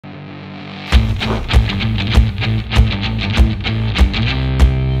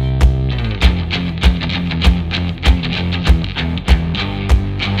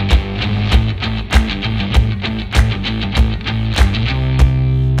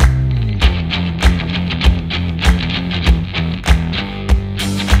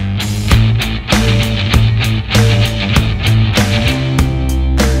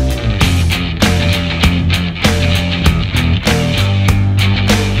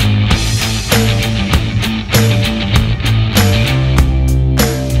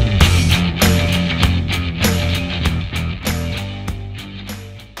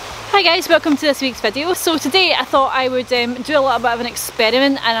Hi guys, welcome to this week's video. So today I thought I would do a little bit of an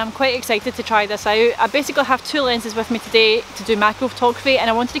experiment, and I'm quite excited to try this out. I basically have two lenses with me today to do macro photography, and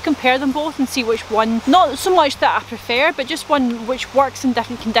I wanted to compare them both and see which one, not so much that I prefer, but just one which works in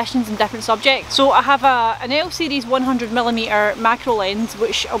different conditions and different subjects. So I have an L series 100mm macro lens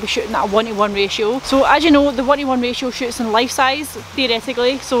which I'll be shooting at a 1:1 ratio. So as you know, the 1:1 ratio shoots in life size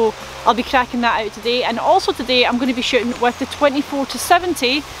theoretically, so I'll be cracking that out today. And also today I'm going to be shooting with the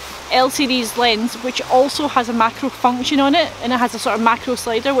 24-70 L series lens, which also has a macro function on it, and it has a sort of macro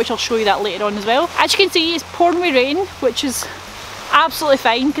slider, which I'll show you that later on as well. As you can see, it's pouring with rain, which is absolutely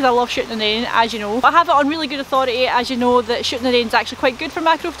fine because I love shooting in the rain, as you know. I have it on really good authority, as you know, that shooting in the rain is actually quite good for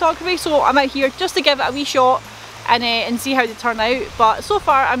macro photography, so I'm out here just to give it a wee shot and see how they turn out. But so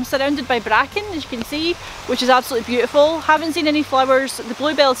far I'm surrounded by bracken, as you can see, which is absolutely beautiful. Haven't seen any flowers. The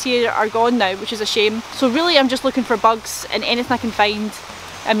bluebells here are gone now, which is a shame. So really I'm just looking for bugs and anything I can find.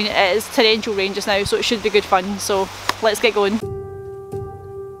 I mean, it is torrential rain just now, so it should be good fun, so let's get going.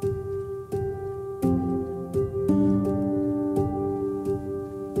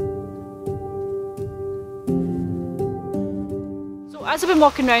 As I've been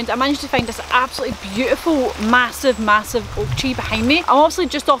walking around, I managed to find this absolutely beautiful, massive oak tree behind me. I'm obviously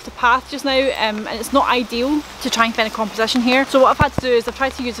just off the path just now, and it's not ideal to try and find a composition here. So what I've had to do is I've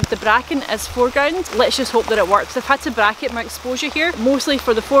tried to use the bracken as foreground. Let's just hope that it works. I've had to bracket my exposure here, mostly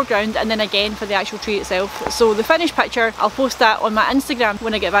for the foreground and then again for the actual tree itself. So the finished picture, I'll post that on my Instagram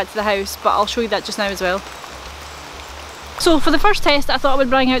when I get back to the house, but I'll show you that just now as well. So for the first test, I thought I would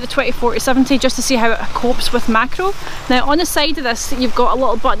bring out the 24-70 just to see how it copes with macro. Now on the side of this, you've got a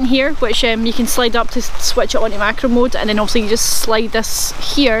little button here which you can slide up to switch it onto macro mode, and then also you just slide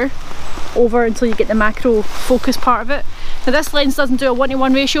this here over until you get the macro focus part of it. Now this lens doesn't do a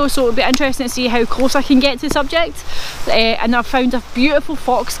 1:1 ratio, so it'll be interesting to see how close I can get to the subject. And I've found a beautiful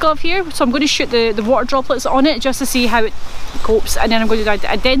foxglove here, so I'm going to shoot the water droplets on it just to see how it copes, and then I'm going to do an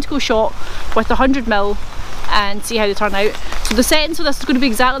identical shot with the 100mm and see how they turn out. So the settings for this is going to be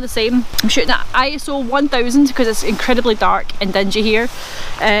exactly the same. I'm shooting at ISO 1000 because it's incredibly dark and dingy here,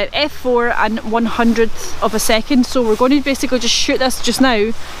 f4 and 100th of a second. So we're going to basically just shoot this just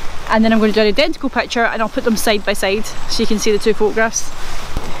now, and then I'm going to do an identical picture and I'll put them side by side so you can see the two photographs.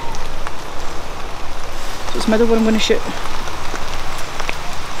 So it's middle what I'm going to shoot.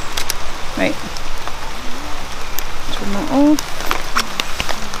 Right, turn that off.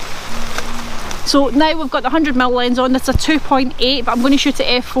 So now we've got the 100mm lens on. That's a 2.8, but I'm going to shoot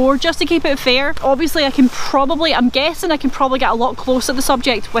at f4 just to keep it fair. Obviously I'm guessing I can probably get a lot closer to the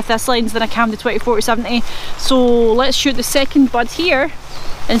subject with this lens than I can the 24-70. So let's shoot the second bud here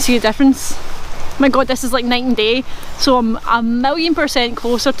and see the difference. My god, this is like night and day. So I'm 1,000,000%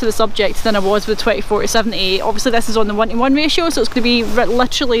 closer to the subject than I was with 24-70. Obviously this is on the 1:1 ratio, so it's going to be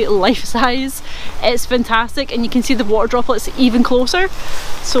literally life size. It's fantastic, and you can see the water droplets even closer.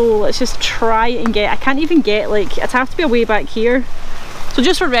 So let's just try and get, I can't even get, like, I'd have to be way back here. So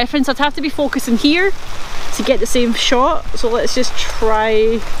just for reference, I'd have to be focusing here to get the same shot. So let's just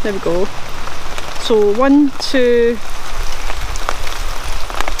try, there we go. So 1, 2,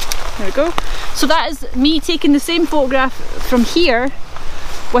 there we go. So that is me taking the same photograph from here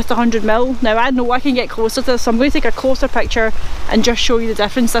with the 100mm. Now I know I can get closer to this, so I'm going to take a closer picture and just show you the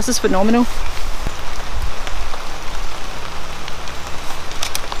difference. This is phenomenal.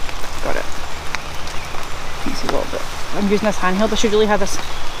 Got it. You can see a little bit. I'm using this handheld. I should really have this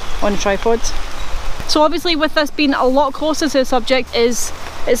on a tripod. So obviously with this being a lot closer to the subject, it's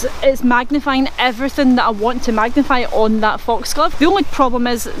magnifying everything that I want to magnify on that foxglove. The only problem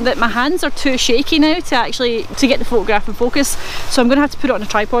is that my hands are too shaky now to get the photograph in focus, so I'm going to have to put it on a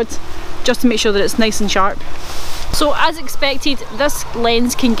tripod just to make sure that it's nice and sharp. So as expected, this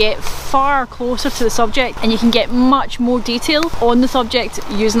lens can get far closer to the subject and you can get much more detail on the subject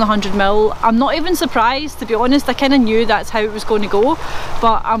using the 100mm. I'm not even surprised, to be honest. I kind of knew that's how it was going to go,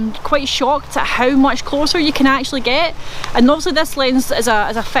 but I'm quite shocked at how much closer you can actually get. And obviously this lens is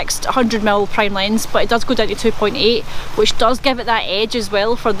a fixed 100mm prime lens, but it does go down to 2.8, which does give it that edge as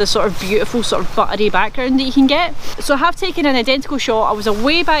well for the sort of beautiful sort of buttery background that you can get. So I have taken an identical shot. I was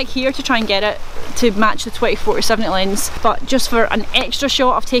way back here to try and get it to match the 20-40-70 lens, but just for an extra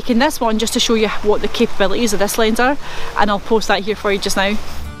shot I've taken this one just to show you what the capabilities of this lens are, and I'll post that here for you just now.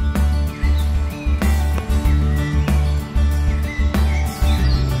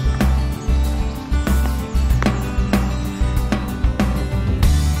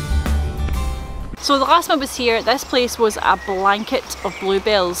 So the last time I was here, this place was a blanket of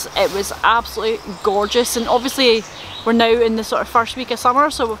bluebells. It was absolutely gorgeous, and obviously we're now in the sort of first week of summer,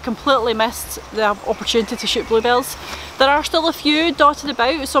 so we've completely missed the opportunity to shoot bluebells. There are still a few dotted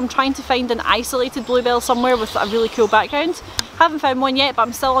about, so I'm trying to find an isolated bluebell somewhere with a really cool background. Haven't found one yet, but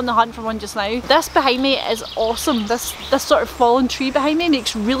I'm still on the hunt for one just now. This behind me is awesome. This sort of fallen tree behind me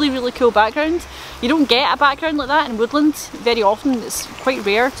makes really cool background. You don't get a background like that in woodland very often. It's quite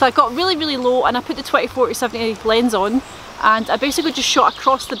rare. So I got really low and I put the 20-40-70 lens on, and I basically just shot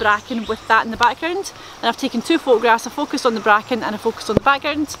across the bracken with that in the background, and I've taken two photographs. I focused on the bracken and I focused on the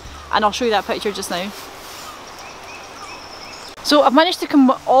background, and I'll show you that picture just now. So I've managed to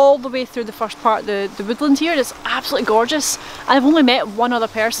come all the way through the first part of the woodland here. It's absolutely gorgeous, and I've only met one other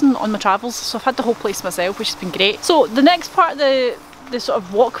person on my travels, so I've had the whole place myself, which has been great. So the next part of the sort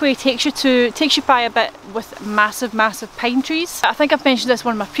of walkway takes you by a bit with massive pine trees. I think I've mentioned this in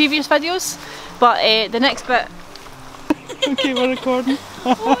one of my previous videos, but the next bit... Okay, we're recording.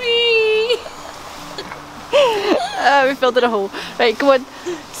 We filled in a hole. Right, go on.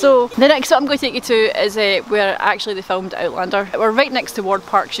 So the next bit I'm going to take you to is where actually they filmed Outlander. We're right next to Ward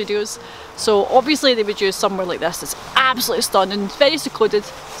Park Studios, so obviously they would use somewhere like this. It's absolutely stunning, it's very secluded,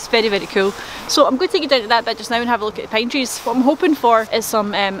 it's very cool. So I'm going to take you down to that bit just now and have a look at the pine trees. What I'm hoping for is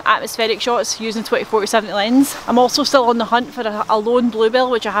some atmospheric shots using 20-40-70 lens. I'm also still on the hunt for a lone bluebell,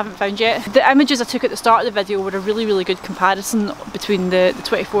 which I haven't found yet. The images I took at the start of the video were a really good comparison between the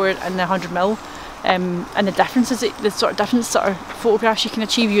 24 and the 100mm. And the differences, the sort of photographs you can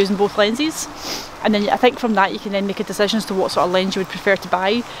achieve using both lenses, and then I think from that you can then make a decision as to what sort of lens you would prefer to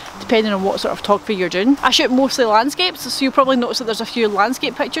buy depending on what sort of photography you're doing. I shoot mostly landscapes, so you'll probably notice that there's a few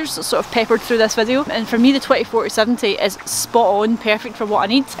landscape pictures that sort of peppered through this video, and for me the 20-40-70 is spot on, perfect for what I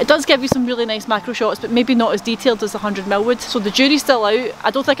need. It does give you some really nice macro shots, but maybe not as detailed as the 100mm would, so the jury's still out. I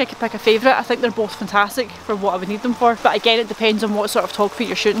don't think I could pick a favourite. I think they're both fantastic for what I would need them for, but again it depends on what sort of photography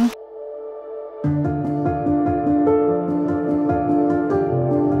you're shooting.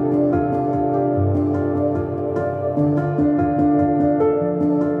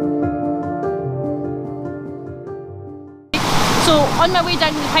 On my way down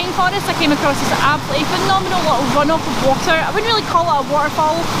to the pine forest, I came across this absolutely phenomenal little runoff of water. I wouldn't really call it a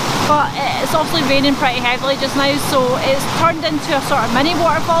waterfall, but it's obviously raining pretty heavily just now, so it's turned into a sort of mini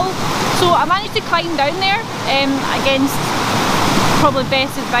waterfall. So I managed to climb down there against probably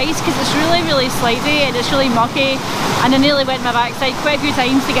best advice, because it's really slidey and it's really mucky, and I nearly went my backside quite a few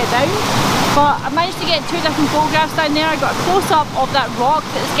times to get down. But I managed to get two different photographs down there. I got a close-up of that rock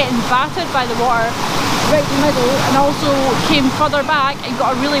that is getting battered by the water right in the middle, and also came further back and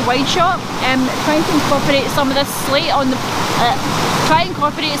got a really wide shot, trying to incorporate some of this slate on the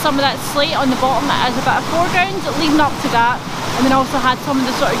bottom as a bit of foreground leading up to that, and then also had some of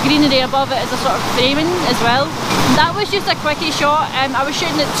the sort of greenery above it as a sort of framing as well. And that was just a quickie shot. I was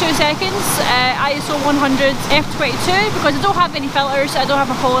shooting at 2 seconds, ISO 100 f/22, because I don't have any filters, I don't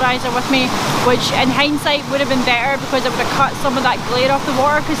have a polarizer with me, which in hindsight would have been better because it would have cut some of that glare off the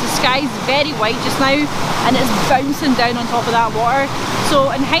water, because the sky is very white just now and it's bouncing down on top of that water. So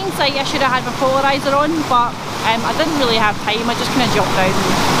in hindsight I should have had my polarizer on, but I didn't really have time. I just kind of jumped out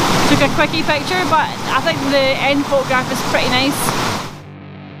and took a quickie picture, but I think the end photograph is pretty nice.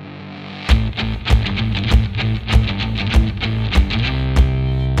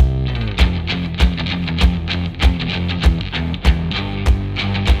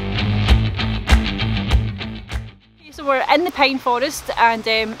 We're in the pine forest, and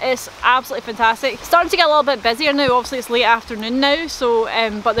it's absolutely fantastic. It's starting to get a little bit busier now. Obviously it's late afternoon now, so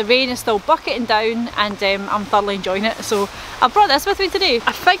but the rain is still bucketing down, and I'm thoroughly enjoying it. So I've brought this with me today.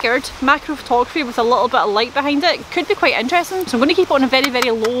 I figured macro photography with a little bit of light behind it could be quite interesting, so I'm going to keep it on a very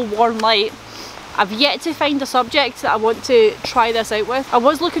low warm light I've yet to find a subject that I want to try this out with. I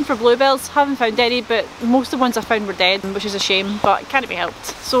was looking for bluebells, haven't found any, but most of the ones I found were dead, which is a shame, but it can't be helped.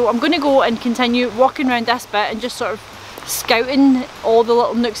 So I'm going to go and continue walking around this bit and just sort of scouting all the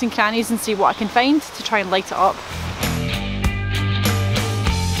little nooks and crannies and see what I can find to try and light it up.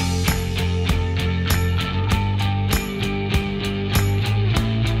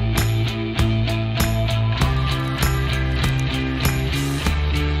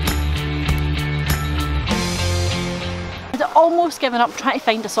 Almost given up trying to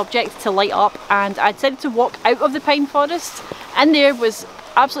find a subject to light up, and I decided to walk out of the pine forest. In there was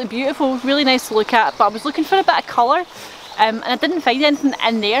absolutely beautiful, really nice to look at, but I was looking for a bit of colour and I didn't find anything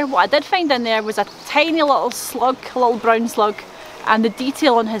in there. What I did find in there was a tiny little slug, a little brown slug, and the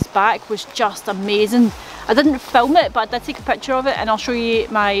detail on his back was just amazing. I didn't film it, but I did take a picture of it, and I'll show you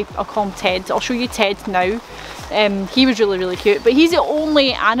I'll call him Ted, I'll show you Ted now. He was really cute, but he's the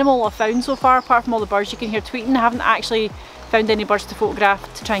only animal I've found so far, apart from all the birds you can hear tweeting. I haven't actually found any birds to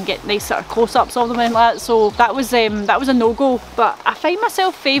photograph to try and get nice sort of close-ups of them and like that, so that was a no-go. But I find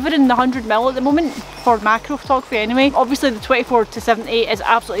myself favouring the 100mm at the moment for macro photography anyway. Obviously the 24-70 is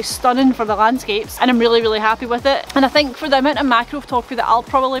absolutely stunning for the landscapes, and I'm really happy with it. And I think for the amount of macro photography that I'll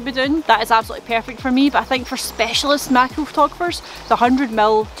probably be doing, that is absolutely perfect for me. But I think for specialist macro photographers, the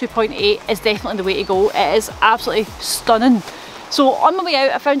 100mm 2.8 is definitely the way to go. It is absolutely stunning. So on my way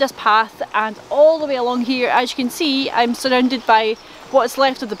out I found this path, and all the way along here, as you can see, I'm surrounded by what's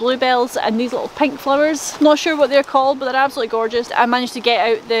left of the bluebells and these little pink flowers. Not sure what they're called, but they're absolutely gorgeous. I managed to get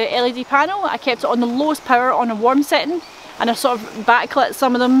out the LED panel. I kept it on the lowest power on a warm setting, and I've sort of backlit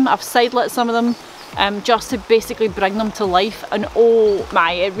some of them, I've side lit some of them, just to basically bring them to life. And oh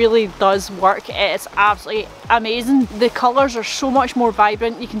my, it really does work. It's absolutely amazing. The colours are so much more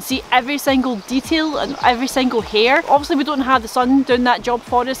vibrant. You can see every single detail and every single hair. Obviously we don't have the sun doing that job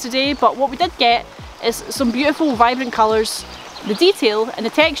for us today, but what we did get is some beautiful vibrant colours, the detail and the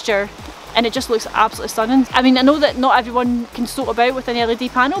texture, and it just looks absolutely stunning. I mean, I know that not everyone can sort about with an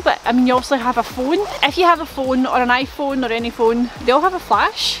LED panel, but I mean, you also have a phone. If you have a phone or an iPhone or any phone, they all have a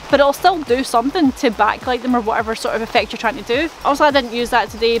flash, but it'll still do something to backlight them or whatever sort of effect you're trying to do. Also, I didn't use that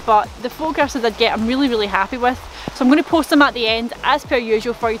today, but the photographs I did get, I'm really happy with. So I'm going to post them at the end as per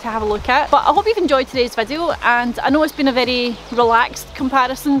usual for you to have a look at. But I hope you've enjoyed today's video, and I know it's been a very relaxed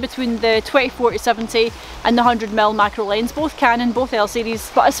comparison between the 24-70 and the 100mm macro lens, both Canon, both L series.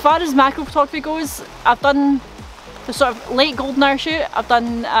 But as far as macro photography goes, I've done the sort of late golden hour shoot, I've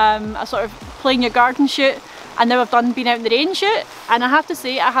done a sort of play in your garden shoot, and now I've done being out in the rain shoot, and I have to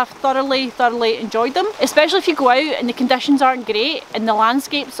say I have thoroughly enjoyed them, especially if you go out and the conditions aren't great and the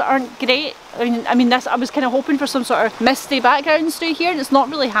landscapes aren't great. I mean this, I was kind of hoping for some sort of misty background straight here, and it's not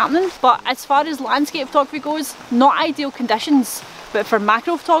really happening. But as far as landscape photography goes, not ideal conditions, but for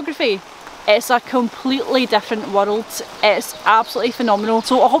macro photography, it's a completely different world. It's absolutely phenomenal.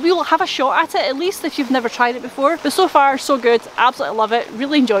 So I hope you'll have a shot at it, at least if you've never tried it before. But so far so good, absolutely love it,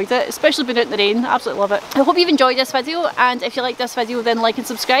 really enjoyed it, especially being out in the rain, absolutely love it. I hope you've enjoyed this video, and if you like this video then like and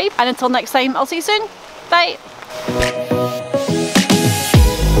subscribe, and until next time I'll see you soon, bye!